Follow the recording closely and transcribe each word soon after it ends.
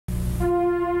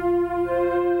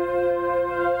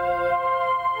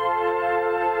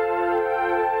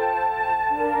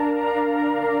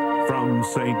From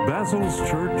St. Basil's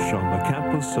Church on the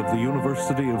campus of the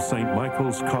University of St.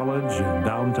 Michael's College in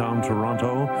downtown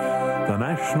Toronto, the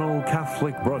National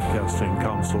Catholic Broadcasting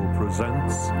Council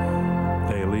presents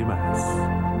Daily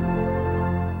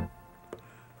Mass.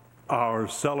 Our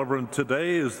celebrant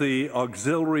today is the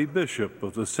Auxiliary Bishop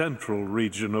of the Central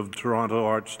Region of Toronto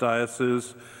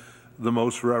Archdiocese, the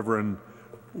Most Reverend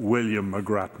William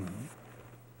McGrattan.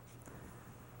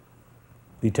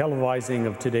 The televising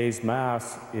of today's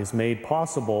Mass is made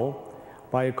possible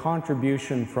by a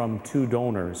contribution from two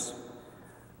donors.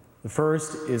 The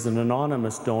first is an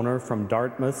anonymous donor from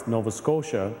Dartmouth, Nova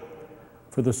Scotia,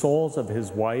 for the souls of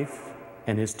his wife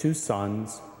and his two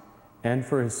sons, and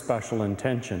for his special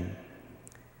intention.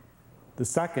 The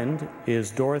second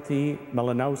is Dorothy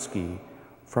Melanowski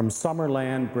from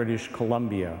Summerland, British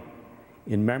Columbia,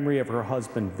 in memory of her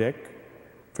husband Vic,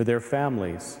 for their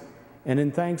families, and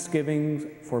in thanksgiving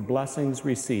for blessings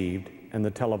received in the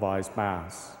televised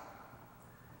Mass.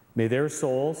 May their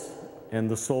souls and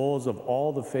the souls of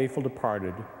all the faithful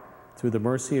departed, through the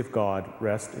mercy of God,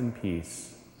 rest in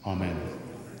peace. Amen.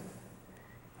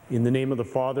 In the name of the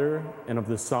Father, and of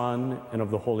the Son, and of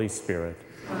the Holy Spirit.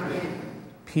 Amen.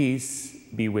 Peace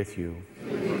be with you.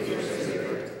 And with your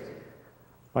spirit.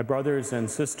 My brothers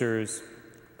and sisters,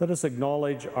 let us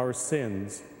acknowledge our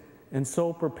sins and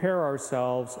so prepare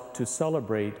ourselves to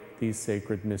celebrate these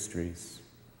sacred mysteries.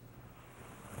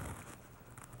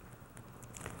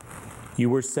 You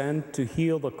were sent to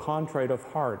heal the contrite of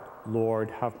heart. Lord,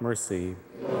 have mercy.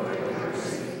 Lord, have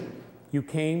mercy. You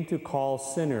came to call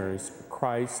sinners.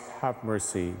 Christ, have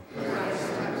mercy.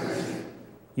 Christ, have mercy.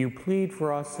 You plead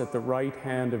for us at the right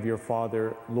hand of your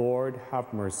Father. Lord,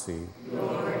 have mercy.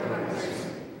 Lord, have mercy.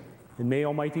 And may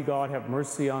Almighty God have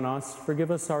mercy on us,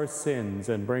 forgive us our sins,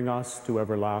 and bring us to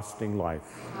everlasting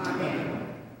life.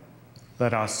 Amen.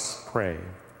 Let us pray.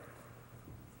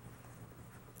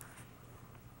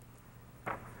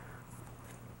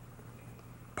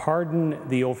 Pardon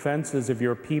the offenses of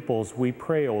your peoples, we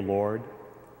pray, O Lord,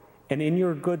 and in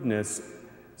your goodness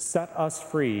set us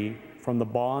free from the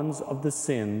bonds of the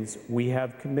sins we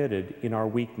have committed in our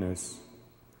weakness.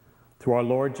 Through our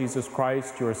Lord Jesus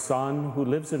Christ, your Son, who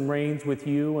lives and reigns with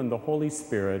you and the Holy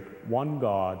Spirit, one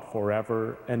God,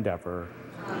 forever and ever.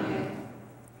 Amen.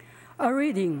 A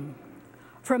reading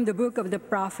from the book of the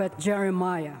prophet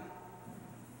Jeremiah.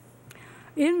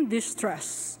 In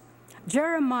distress,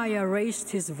 Jeremiah raised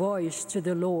his voice to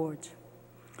the Lord.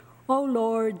 O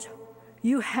Lord,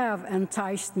 you have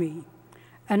enticed me,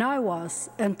 and I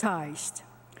was enticed.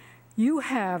 You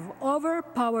have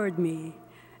overpowered me,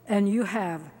 and you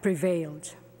have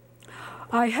prevailed.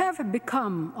 I have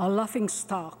become a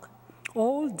laughingstock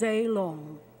all day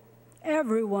long.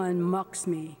 Everyone mocks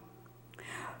me.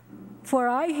 For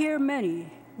I hear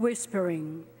many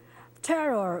whispering,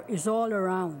 terror is all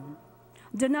around.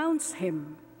 Denounce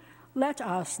him. Let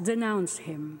us denounce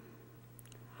him.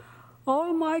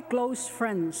 All my close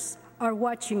friends are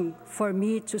watching for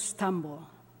me to stumble.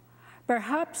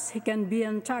 Perhaps he can be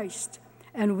enticed,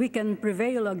 and we can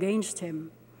prevail against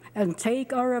him and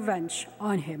take our revenge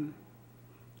on him.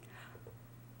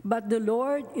 But the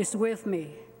Lord is with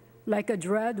me, like a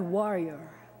dread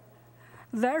warrior.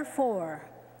 Therefore,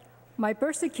 my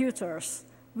persecutors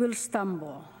will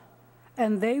stumble,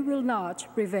 and they will not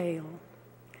prevail.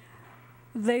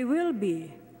 They will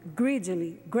be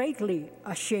greatly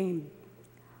ashamed,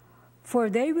 for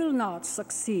they will not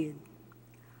succeed.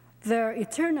 Their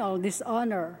eternal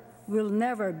dishonor will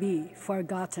never be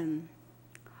forgotten.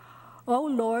 O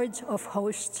Lord of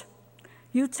hosts,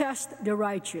 you test the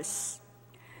righteous.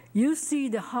 You see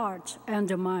the heart and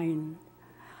the mind.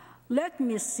 Let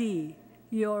me see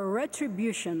your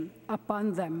retribution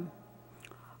upon them,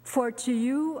 for to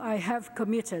you I have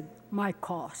committed my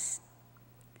cause.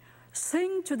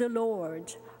 Sing to the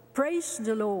Lord, praise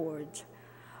the Lord,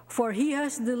 for he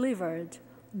has delivered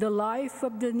the life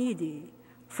of the needy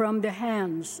from the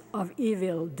hands of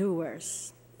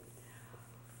evildoers.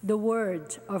 The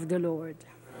word of the Lord.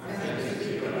 Thanks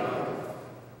be to God.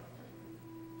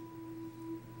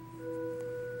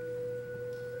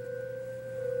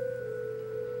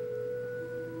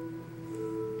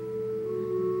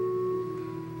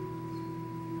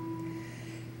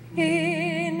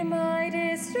 In my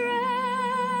distress,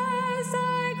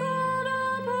 I called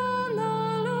upon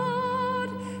the Lord,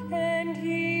 and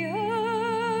he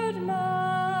heard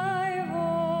my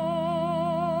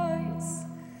voice.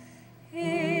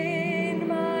 In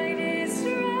my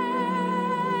distress,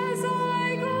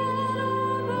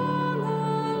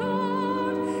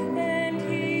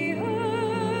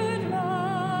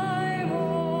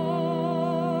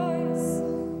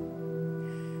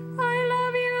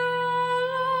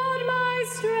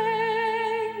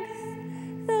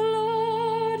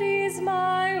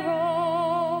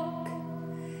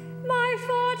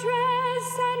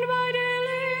 and my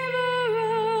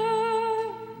deliverer,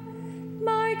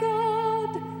 my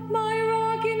God, my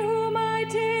rock in whom I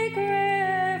take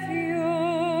refuge.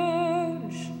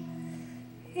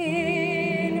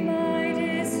 In my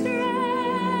distress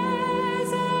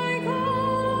I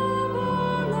called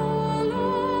upon the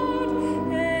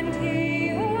Lord, and he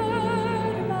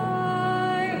heard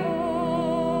my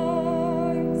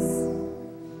voice.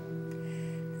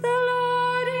 The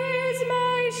Lord is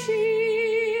my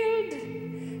shield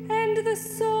and the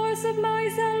source of my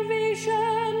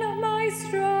salvation, my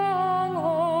stronghold.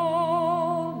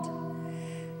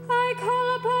 I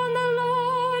call upon the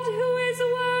Lord who is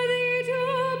worthy to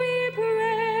be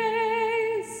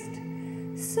praised,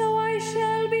 so I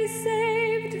shall be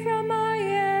saved from my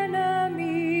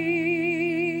enemies.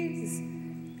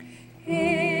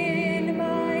 In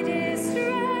my distress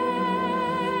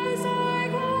I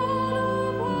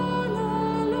called upon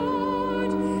the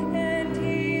Lord, and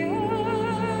he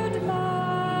heard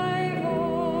my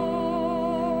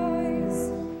voice.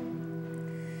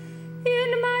 In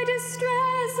my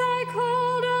distress I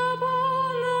called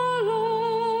upon the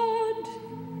Lord.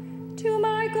 To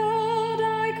my God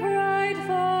I cried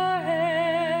for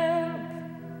help.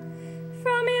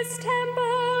 From his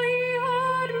temple he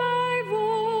heard my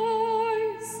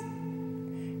voice,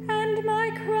 and my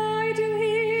cry to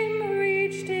him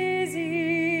reached his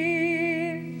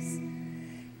ears.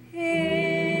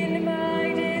 In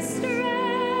my distress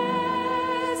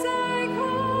I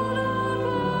called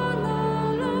upon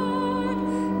the Lord,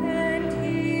 and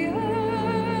he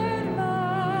heard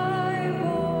my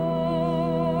voice.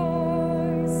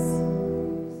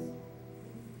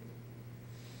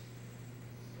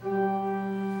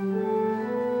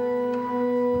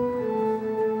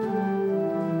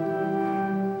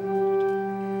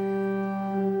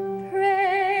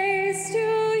 Praise to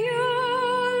you,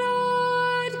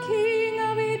 Lord, King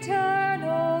of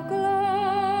eternal glory.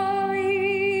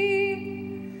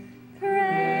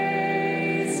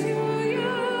 Praise to you,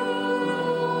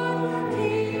 Lord,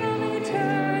 King of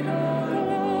eternal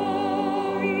glory.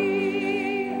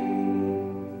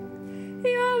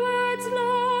 Your words,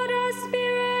 Lord, are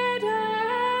spirit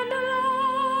and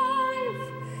life.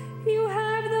 You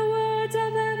have the words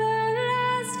of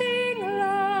everlasting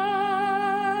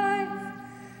life.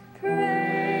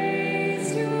 Praise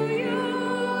to you,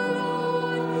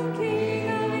 Lord, King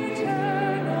of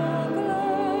eternal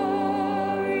glory.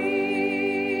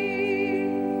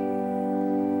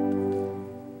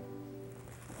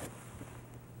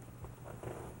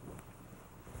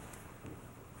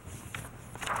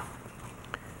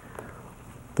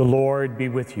 The Lord be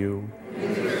with you.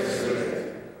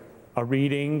 A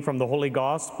reading from the Holy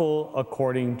Gospel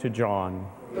according to John.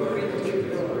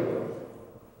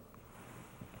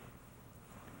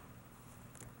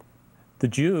 The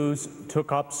Jews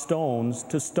took up stones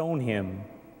to stone him.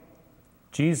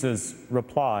 Jesus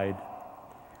replied,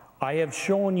 I have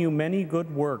shown you many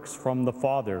good works from the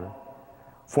Father.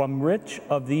 From which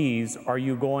of these are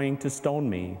you going to stone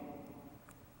me?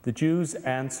 The Jews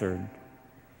answered,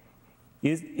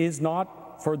 It is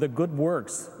not for the good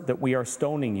works that we are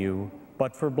stoning you,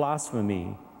 but for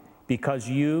blasphemy, because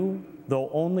you, though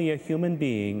only a human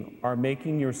being, are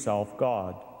making yourself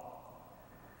God.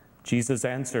 Jesus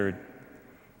answered,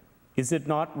 Is it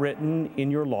not written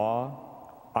in your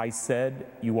law, I said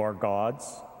you are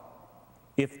gods?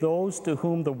 If those to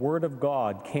whom the word of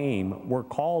God came were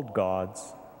called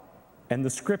gods, and the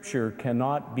scripture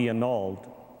cannot be annulled,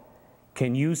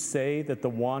 can you say that the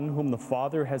one whom the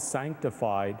Father has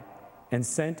sanctified and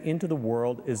sent into the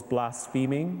world is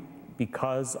blaspheming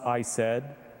because I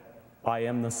said, I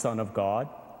am the Son of God?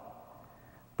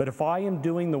 But if I am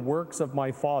doing the works of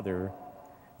my Father,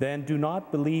 then do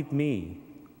not believe me.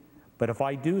 But if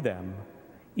I do them,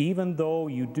 even though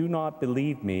you do not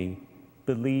believe me,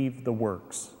 believe the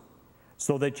works,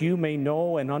 so that you may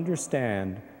know and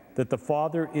understand that the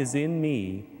Father is in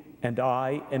me and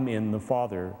I am in the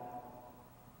Father.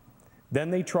 Then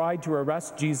they tried to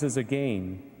arrest Jesus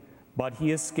again, but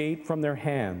he escaped from their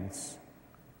hands.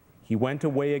 He went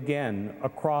away again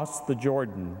across the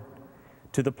Jordan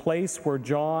to the place where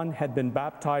John had been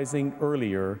baptizing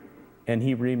earlier, and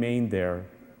he remained there.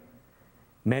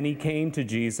 Many came to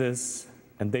Jesus,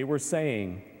 and they were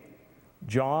saying,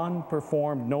 John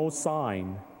performed no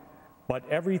sign, but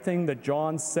everything that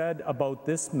John said about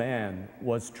this man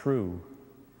was true.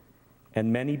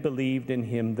 And many believed in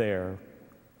him there.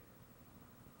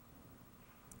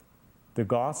 The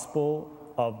Gospel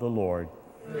of the Lord.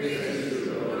 Praise to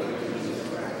you, Lord Jesus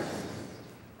Christ.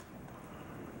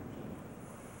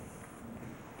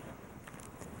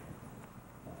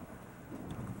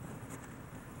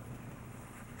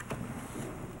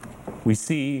 We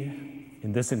see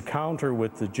in this encounter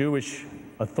with the Jewish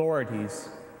authorities,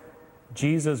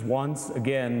 Jesus once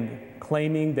again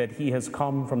claiming that he has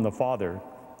come from the Father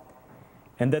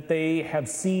and that they have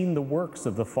seen the works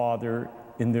of the Father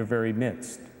in their very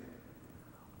midst.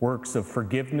 Works of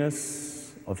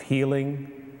forgiveness, of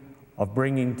healing, of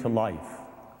bringing to life.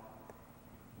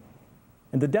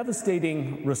 And the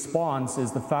devastating response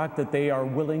is the fact that they are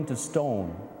willing to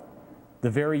stone the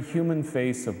very human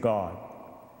face of God.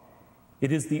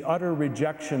 It is the utter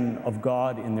rejection of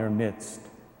God in their midst.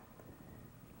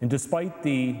 And despite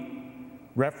the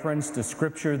reference to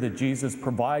Scripture that Jesus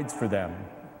provides for them,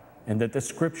 and that the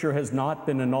Scripture has not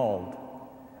been annulled,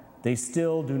 they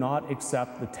still do not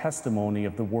accept the testimony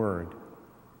of the Word.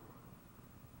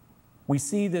 We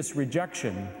see this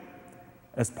rejection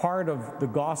as part of the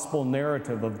gospel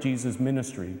narrative of Jesus'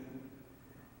 ministry.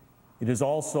 It is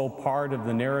also part of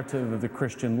the narrative of the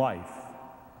Christian life,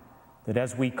 that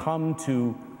as we come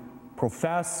to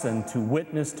profess and to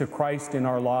witness to Christ in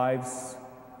our lives,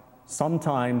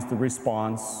 sometimes the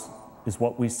response is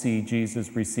what we see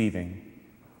Jesus receiving: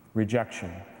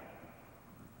 rejection.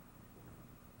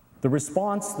 The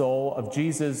response, though, of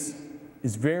Jesus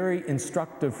is very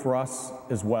instructive for us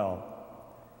as well.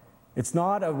 It's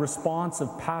not a response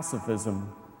of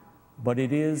pacifism, but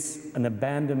it is an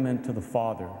abandonment to the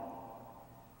Father.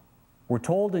 We're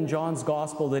told in John's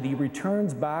Gospel that he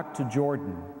returns back to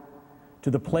Jordan,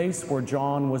 to the place where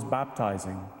John was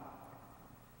baptizing.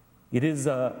 It is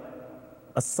a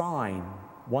sign,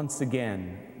 once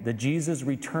again, that Jesus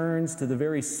returns to the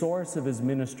very source of his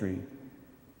ministry.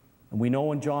 And we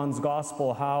know in John's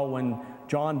Gospel how when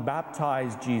John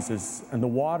baptized Jesus and the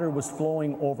water was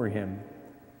flowing over him,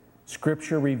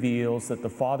 Scripture reveals that the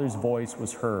Father's voice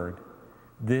was heard.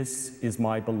 "This is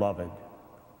my beloved,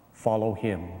 follow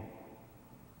him."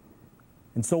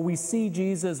 And so we see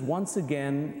Jesus once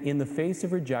again, in the face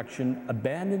of rejection,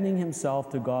 abandoning himself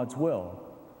to God's will,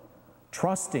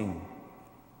 trusting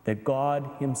that God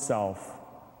himself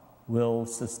will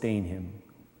sustain him.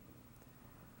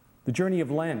 The journey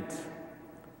of Lent,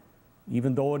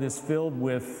 even though it is filled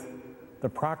with the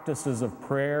practices of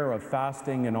prayer, of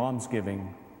fasting, and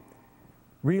almsgiving,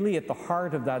 really at the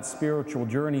heart of that spiritual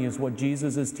journey is what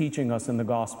Jesus is teaching us in the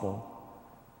gospel,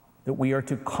 that we are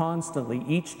to constantly,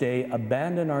 each day,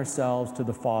 abandon ourselves to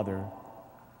the Father,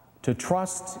 to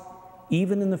trust,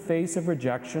 even in the face of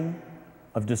rejection,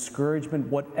 of discouragement,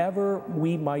 whatever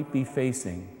we might be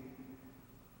facing,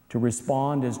 to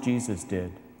respond as Jesus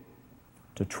did,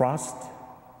 to trust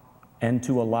and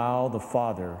to allow the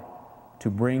Father to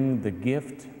bring the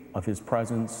gift of his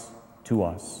presence to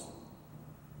us.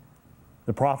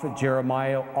 The prophet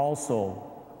Jeremiah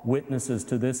also witnesses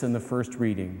to this in the first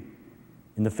reading.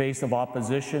 In the face of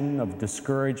opposition, of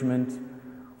discouragement,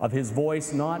 of his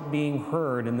voice not being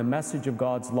heard in the message of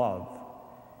God's love,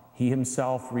 he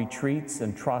himself retreats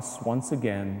and trusts once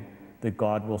again that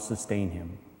God will sustain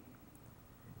him.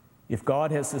 If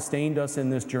God has sustained us in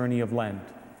this journey of Lent,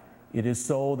 it is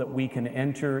so that we can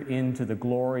enter into the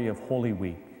glory of Holy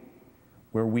Week,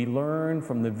 where we learn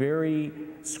from the very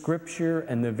Scripture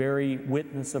and the very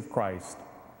witness of Christ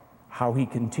how he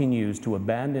continues to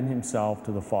abandon himself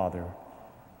to the Father.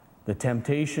 The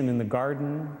temptation in the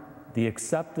garden, the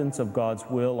acceptance of God's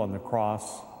will on the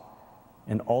cross,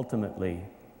 and ultimately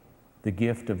the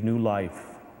gift of new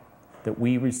life that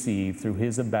we receive through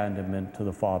his abandonment to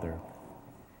the Father.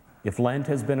 If Lent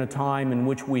has been a time in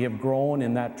which we have grown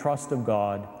in that trust of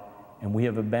God and we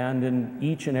have abandoned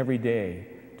each and every day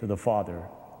to the Father,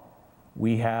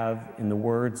 we have, in the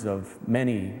words of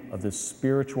many of the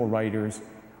spiritual writers,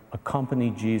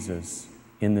 accompanied Jesus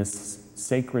in this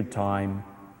sacred time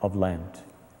of Lent.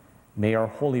 May our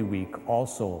Holy Week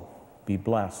also be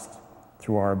blessed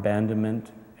through our abandonment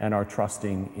and our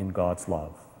trusting in God's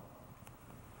love.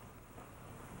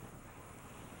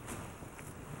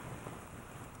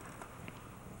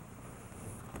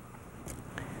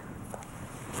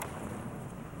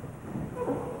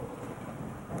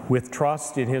 With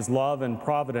trust in his love and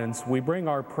providence, we bring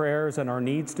our prayers and our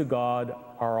needs to God,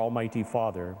 our Almighty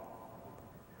Father.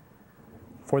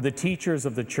 For the teachers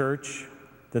of the Church,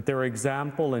 that their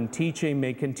example and teaching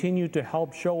may continue to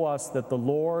help show us that the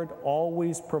Lord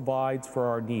always provides for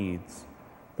our needs.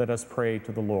 Let us pray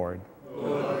to the Lord.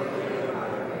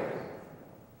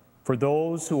 For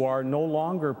those who are no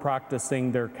longer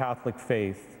practicing their Catholic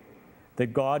faith,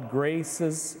 that God's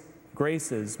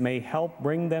graces may help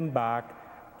bring them back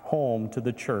home to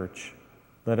the Church.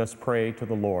 Let us pray to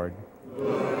the Lord.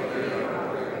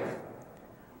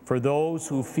 For those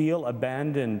who feel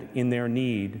abandoned in their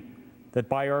need, that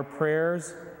by our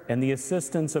prayers and the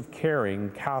assistance of caring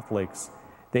Catholics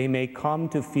they may come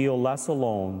to feel less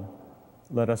alone,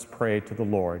 let us pray to the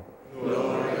Lord.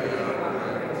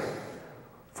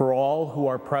 For all who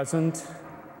are present,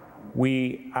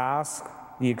 we ask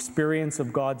the experience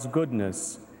of God's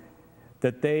goodness,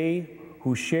 that they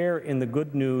who share in the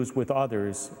good news with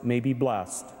others may be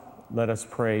blessed. Let us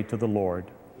pray to the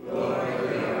Lord.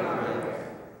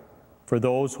 For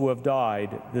those who have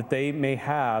died, that they may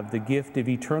have the gift of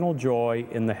eternal joy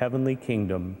in the heavenly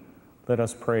kingdom, let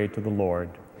us pray to the Lord.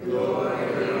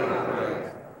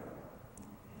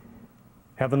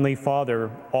 Heavenly Father,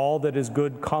 all that is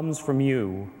good comes from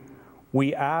you.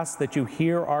 We ask that you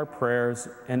hear our prayers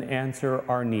and answer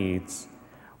our needs.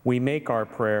 We make our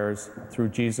prayers through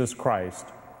Jesus Christ,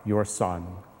 your Son.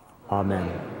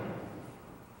 Amen.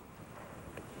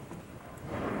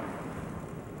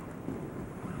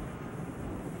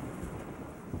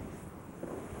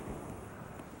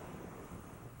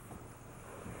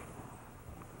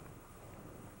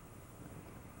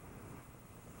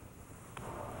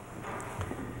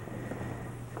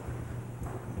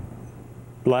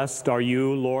 Blessed are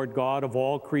you, Lord God of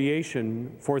all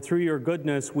creation, for through your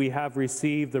goodness we have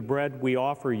received the bread we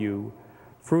offer you,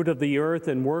 fruit of the earth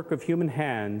and work of human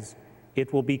hands.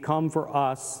 It will become for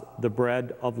us the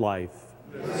bread of life.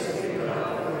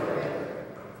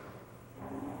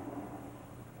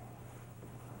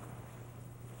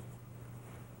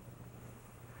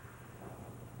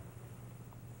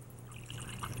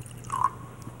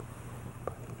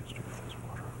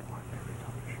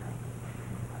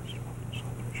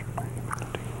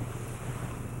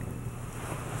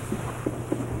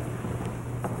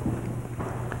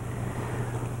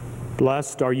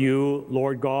 Blessed are you,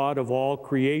 Lord God of all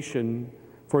creation,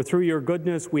 for through your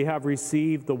goodness we have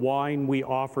received the wine we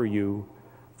offer you,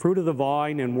 fruit of the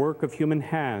vine and work of human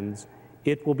hands.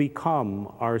 It will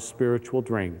become our spiritual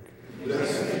drink.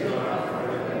 Blessed be God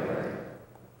forever.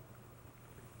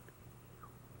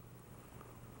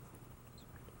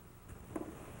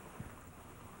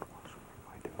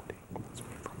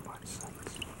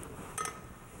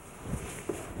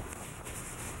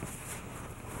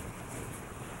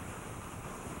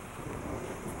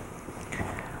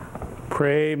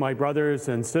 Pray, my brothers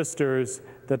and sisters,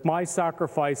 that my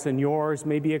sacrifice and yours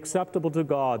may be acceptable to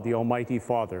God, the Almighty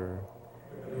Father.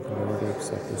 Lord,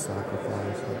 accept the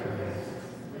sacrifice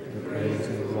of the praise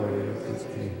and glory of his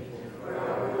name.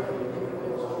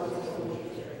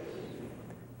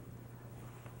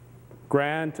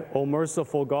 Grant, O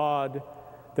merciful God,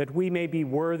 that we may be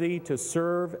worthy to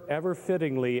serve ever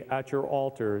fittingly at your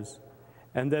altars,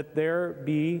 and that there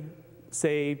be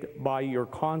saved by your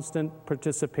constant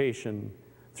participation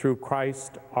through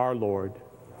Christ our Lord.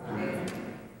 Amen.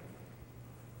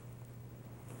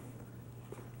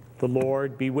 The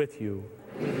Lord be with you.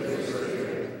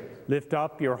 Lift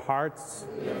up your hearts.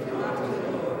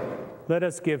 Let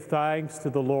us give thanks to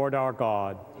the Lord our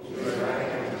God.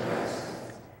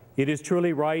 It is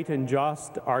truly right and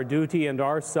just, our duty and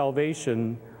our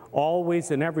salvation,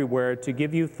 always and everywhere to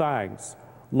give you thanks,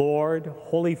 Lord,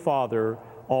 Holy Father,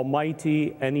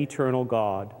 Almighty and eternal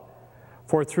God.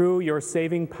 For through your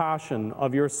saving passion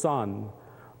of your Son,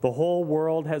 the whole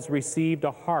world has received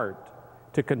a heart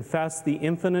to confess the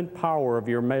infinite power of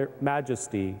your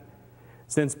majesty,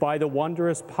 since by the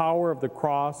wondrous power of the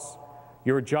cross,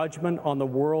 your judgment on the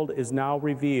world is now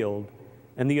revealed,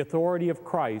 and the authority of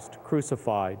Christ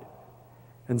crucified.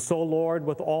 And so, Lord,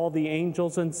 with all the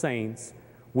angels and saints,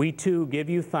 we too give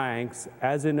you thanks,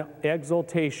 as in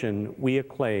exultation we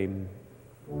acclaim.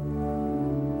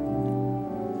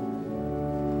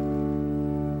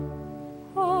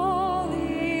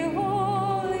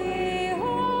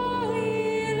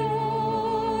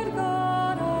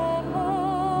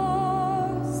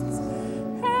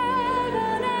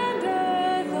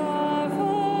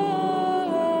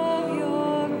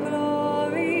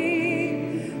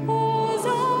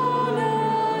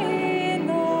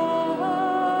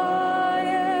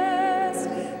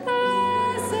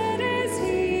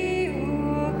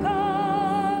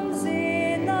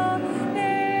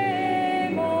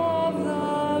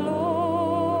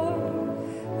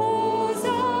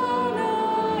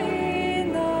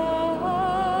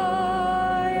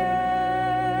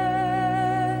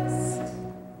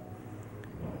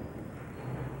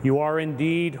 You are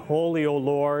indeed holy, O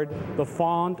Lord, the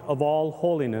font of all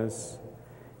holiness.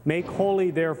 Make holy,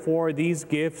 therefore, these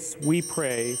gifts, we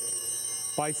pray,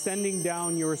 by sending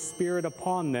down your Spirit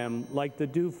upon them like the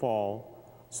dewfall,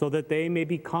 so that they may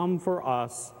become for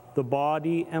us the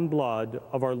body and blood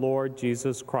of our Lord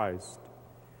Jesus Christ.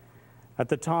 At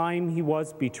the time he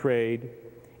was betrayed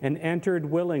and entered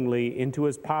willingly into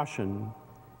his passion,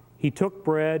 he took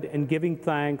bread and, giving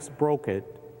thanks, broke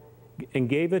it, and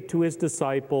gave it to his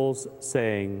disciples,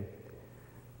 saying,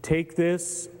 "Take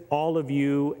this, all of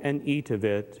you, and eat of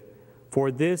it,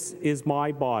 for this is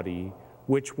my body,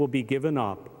 which will be given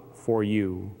up for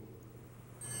you."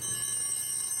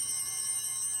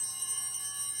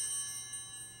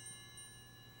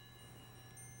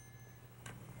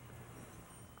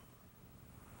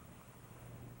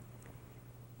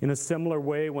 In a similar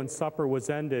way, when supper was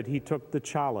ended, he took the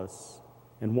chalice,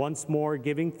 and once more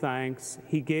giving thanks,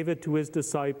 he gave it to his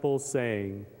disciples,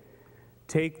 saying,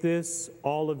 "Take this,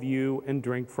 all of you, and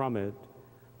drink from it,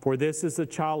 for this is the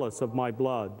chalice of my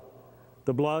blood,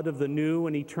 the blood of the new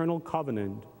and eternal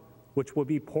covenant, which will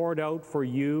be poured out for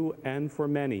you and for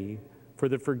many for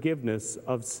the forgiveness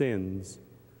of sins.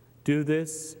 Do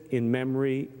this in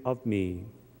memory of me."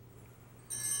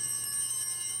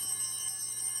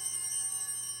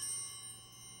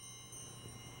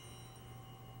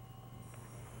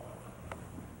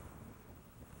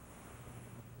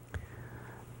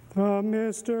 The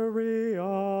mystery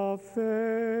of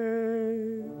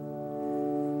faith.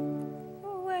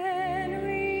 When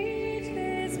we eat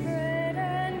this bread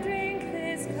and drink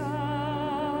this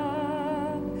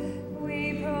cup,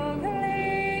 we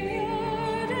proclaim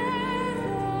your death,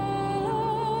 O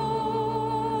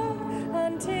Lord,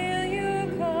 until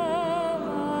you come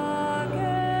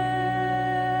again.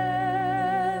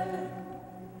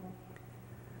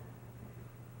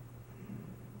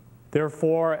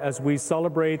 Therefore, as we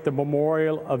celebrate the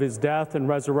memorial of his death and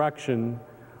resurrection,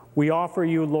 we offer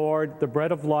you, Lord, the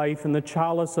bread of life and the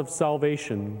chalice of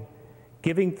salvation,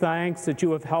 giving thanks that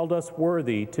you have held us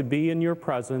worthy to be in your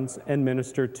presence and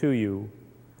minister to you.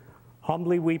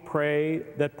 Humbly we pray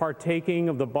that partaking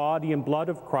of the body and blood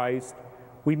of Christ,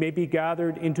 we may be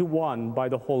gathered into one by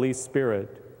the Holy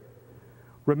Spirit.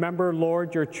 Remember,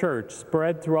 Lord, your church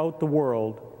spread throughout the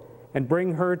world, and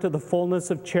bring her to the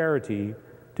fullness of charity,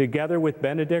 together with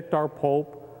Benedict our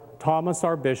Pope, Thomas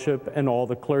our Bishop, and all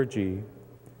the clergy.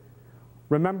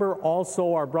 Remember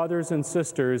also our brothers and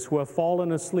sisters who have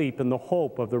fallen asleep in the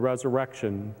hope of the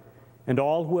resurrection, and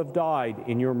all who have died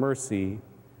in your mercy.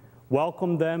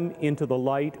 Welcome them into the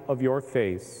light of your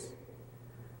face.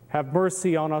 Have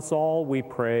mercy on us all, we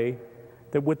pray,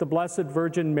 that with the Blessed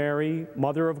Virgin Mary,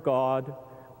 Mother of God,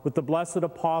 with the blessed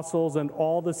apostles and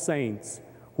all the saints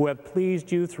who have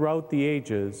pleased you throughout the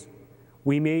ages,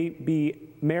 we may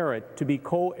merit to be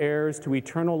co-heirs to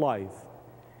eternal life,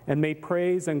 and may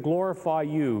praise and glorify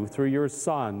you through your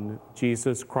Son,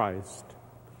 Jesus Christ.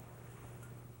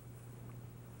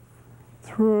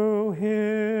 Through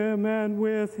him and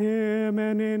with him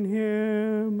and in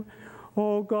him,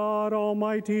 O God,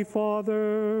 Almighty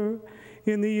Father,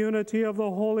 in the unity of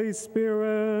the Holy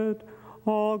Spirit,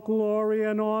 all glory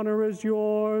and honor is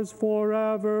yours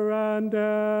forever and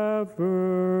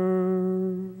ever.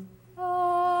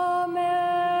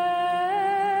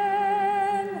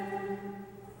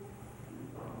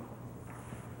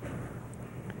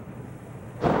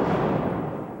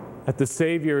 At the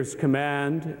Savior's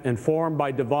command, and formed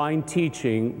by divine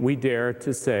teaching, we dare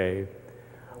to say,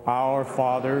 Our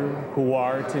Father, who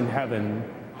art in heaven,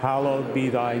 hallowed be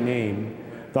thy name.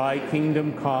 Thy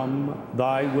kingdom come,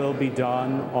 thy will be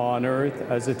done on earth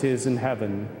as it is in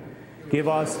heaven. Give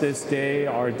us this day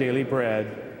our daily bread,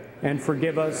 and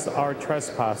forgive us our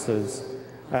trespasses,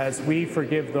 as we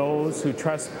forgive those who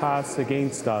trespass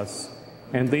against us.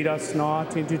 And lead us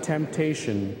not into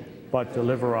temptation, but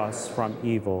deliver us from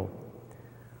evil.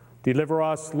 Deliver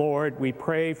us, Lord, we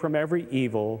pray, from every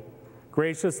evil.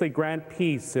 Graciously grant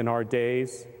peace in our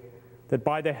days, that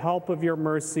by the help of your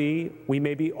mercy we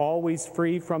may be always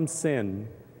free from sin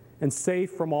and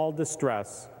safe from all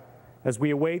distress, as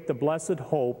we await the blessed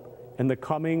hope and the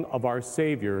coming of our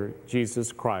Savior,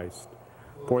 Jesus Christ.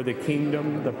 For the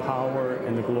kingdom, the power,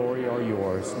 and the glory are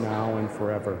yours, now and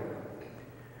forever.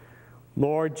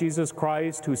 Lord Jesus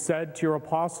Christ, who said to your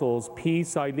apostles,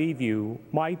 Peace I leave you,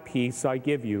 my peace I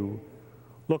give you,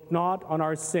 look not on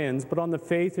our sins, but on the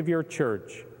faith of your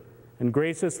church, and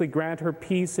graciously grant her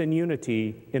peace and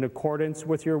unity in accordance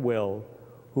with your will,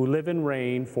 who live and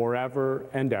reign forever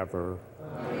and ever.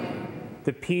 Amen.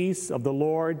 The peace of the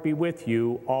Lord be with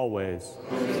you always.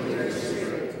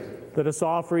 Let us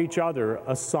offer each other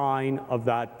a sign of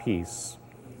that peace.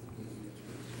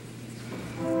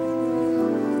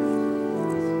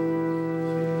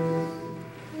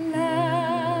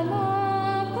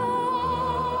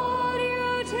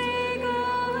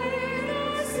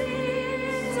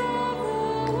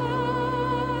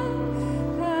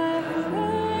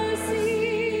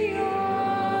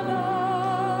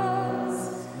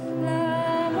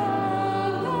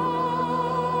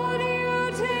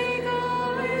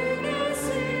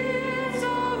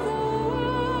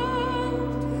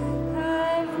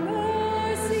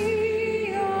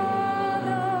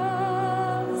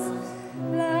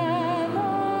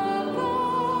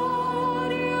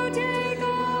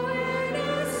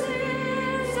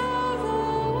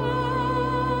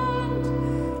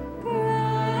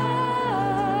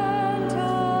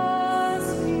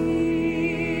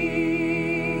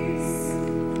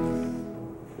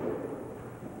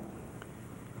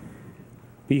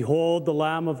 Behold the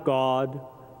Lamb of God.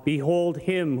 Behold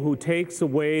him who takes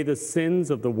away the sins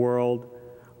of the world.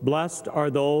 Blessed are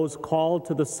those called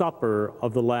to the supper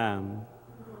of the Lamb.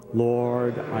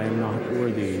 Lord, I am not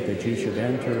worthy that you should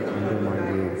enter under my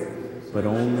roof, but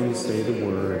only say the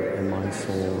word, and my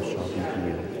soul shall be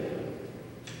healed.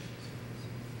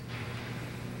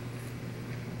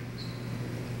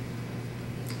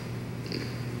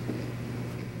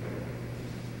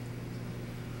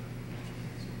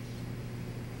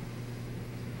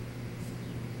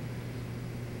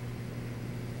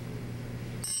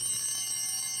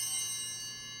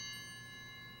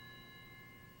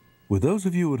 With those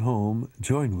of you at home,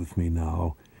 join with me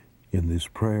now in this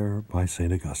prayer by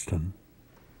St. Augustine.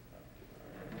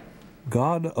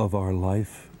 God of our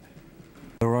life,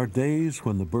 there are days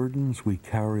when the burdens we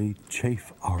carry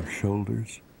chafe our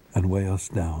shoulders and weigh us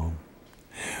down.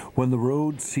 When the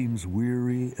road seems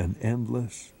weary and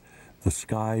endless, the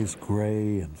skies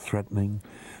gray and threatening,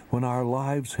 when our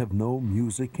lives have no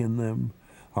music in them,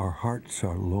 our hearts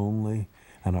are lonely,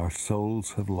 and our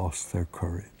souls have lost their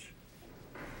courage.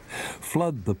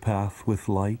 Flood the path with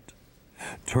light.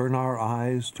 Turn our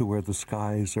eyes to where the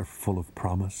skies are full of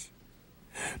promise.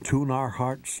 Tune our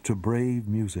hearts to brave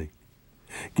music.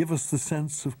 Give us the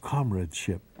sense of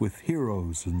comradeship with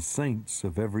heroes and saints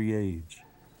of every age.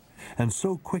 And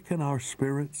so quicken our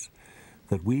spirits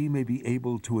that we may be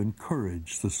able to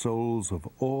encourage the souls of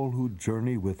all who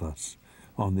journey with us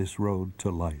on this road to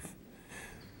life,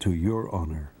 to your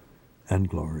honor and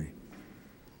glory.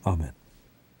 Amen.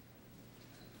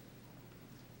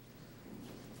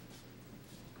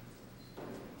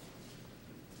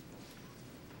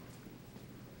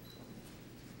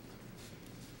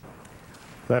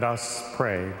 Let us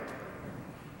pray.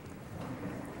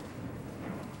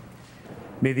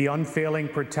 May the unfailing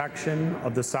protection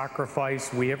of the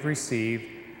sacrifice we have received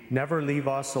never leave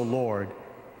us, O Lord,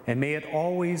 and may it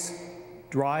always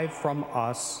drive from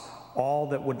us all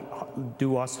that would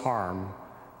do us harm,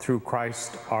 through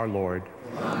Christ our Lord.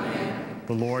 Amen.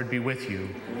 The Lord be with you.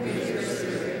 And with your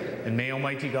spirit. And may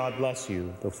Almighty God bless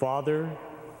you, the Father,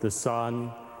 the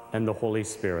Son, and the Holy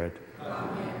Spirit.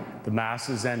 Amen. The Mass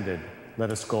is ended. Let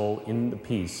us go in the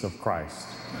peace of Christ.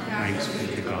 Thanks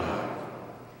be to God.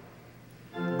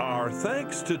 Our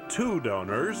thanks to two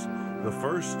donors. The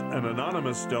first, an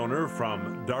anonymous donor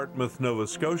from Dartmouth, Nova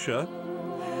Scotia.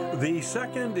 The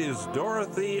second is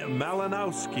Dorothy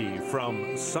Malinowski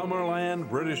from Summerland,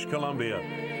 British Columbia.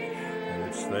 And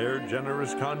it's their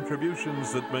generous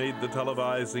contributions that made the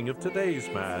televising of today's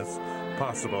Mass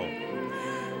possible.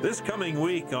 This coming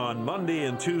week on Monday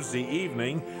and Tuesday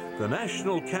evening, the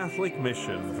National Catholic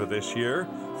Mission for this year,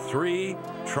 3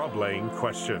 Troubling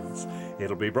Questions.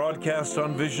 It'll be broadcast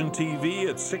on Vision TV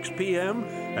at 6 p.m.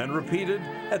 and repeated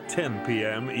at 10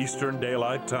 p.m. Eastern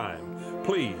Daylight Time.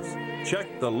 Please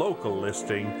check the local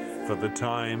listing for the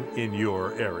time in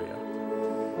your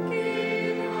area.